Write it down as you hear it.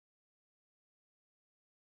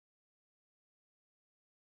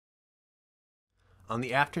On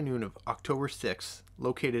the afternoon of October 6th,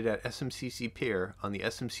 located at SMCC Pier on the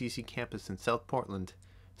SMCC campus in South Portland,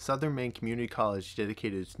 Southern Maine Community College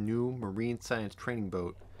dedicated its new marine science training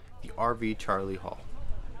boat, the RV Charlie Hall.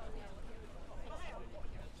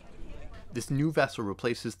 This new vessel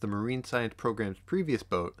replaces the marine science program's previous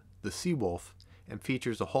boat, the Seawolf, and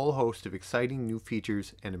features a whole host of exciting new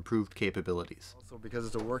features and improved capabilities. Also, because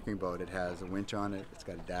it's a working boat, it has a winch on it, it's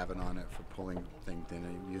got a davit on it for pulling things in,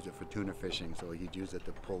 and you use it for tuna fishing, so you'd use it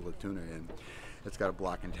to pull the tuna in. It's got a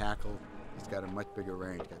block and tackle, it's got a much bigger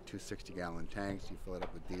range, it's got two 60-gallon tanks, you fill it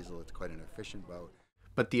up with diesel, it's quite an efficient boat.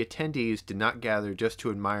 But the attendees did not gather just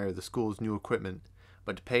to admire the school's new equipment,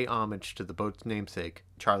 but to pay homage to the boat's namesake,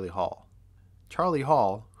 Charlie Hall. Charlie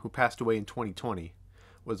Hall, who passed away in 2020,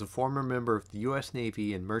 was a former member of the U.S.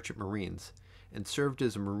 Navy and Merchant Marines, and served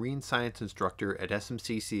as a marine science instructor at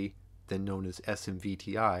SMCC, then known as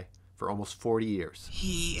SMVTI, for almost 40 years.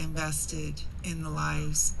 He invested in the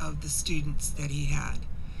lives of the students that he had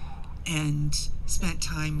and spent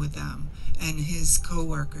time with them and his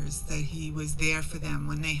co-workers, that he was there for them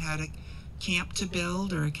when they had a camp to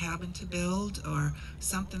build or a cabin to build or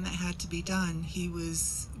something that had to be done. He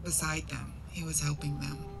was beside them. He was helping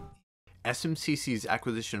them. SMCC's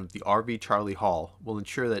acquisition of the RV Charlie Hall will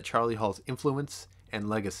ensure that Charlie Hall's influence and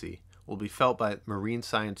legacy will be felt by marine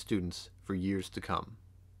science students for years to come.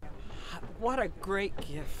 What a great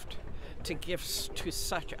gift to give to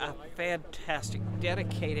such a fantastic,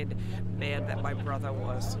 dedicated man that my brother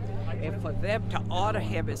was. And for them to honor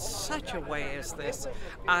him in such a way as this,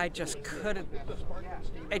 I just couldn't.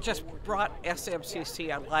 It just brought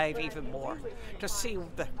SMCC alive even more, to see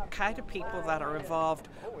the kind of people that are involved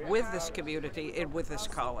with this community and with this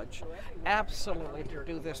college. Absolutely, to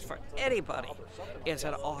do this for anybody is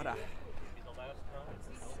an honor.